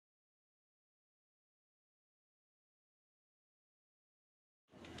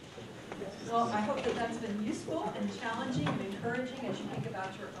Well, I hope that that's been useful and challenging and encouraging as you think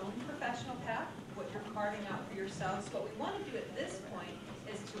about your own professional path, what you're carving out for yourselves. What we want to do at this point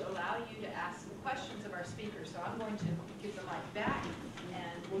is to allow you to ask questions of our speakers. So I'm going to give the mic back,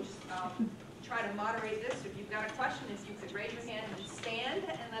 and we'll just try to moderate this. If you've got a question, if you could raise your hand and stand,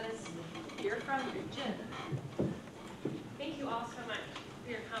 and let us hear from you. Jen. Thank you all so much for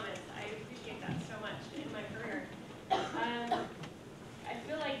your comments. I appreciate that so much in my career. I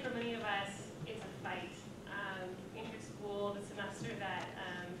feel like for many of us, it's a fight. Entered school the semester that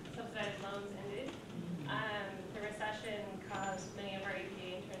subsidized loans ended. The recession caused many of our APA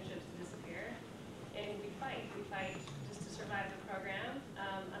internships to disappear. And we fight. We fight just to survive the program,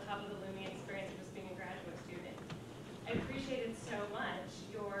 on top of the looming experience of just being a graduate student. I appreciated so much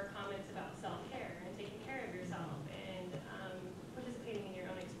your comments about self-care and taking care of yourself and participating in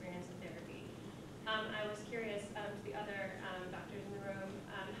your own experience of therapy. I was curious to the other doctors in the room,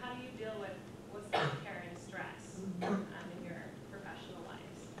 how do you deal with self-care and stress in your professional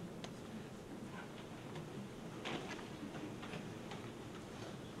lives?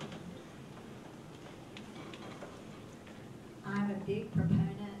 I'm a big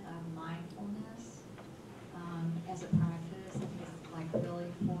proponent of mindfulness as a practice. I think it's like really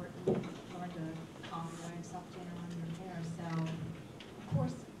important to learn to calm your own self down when you're there. So, of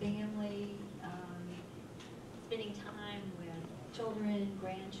course, family, spending time with children,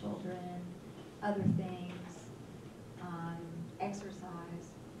 grandchildren, other things, exercise,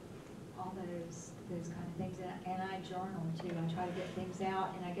 all those kind of things. And I journal too. I try to get things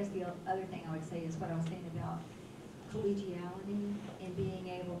out. And I guess the other thing I would say is what I was saying about collegiality and being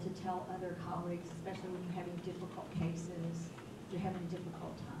able to tell other colleagues, especially when you're having difficult cases, you're having a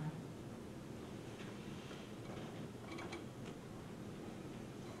difficult time.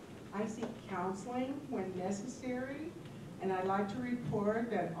 I seek counseling when necessary, and I'd like to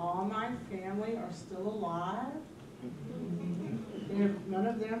report that all my family are still alive. None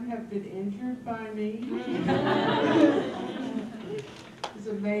of them have been injured by me. It's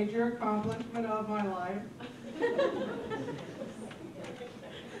a major accomplishment of my life.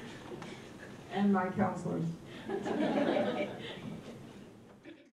 And my counselors.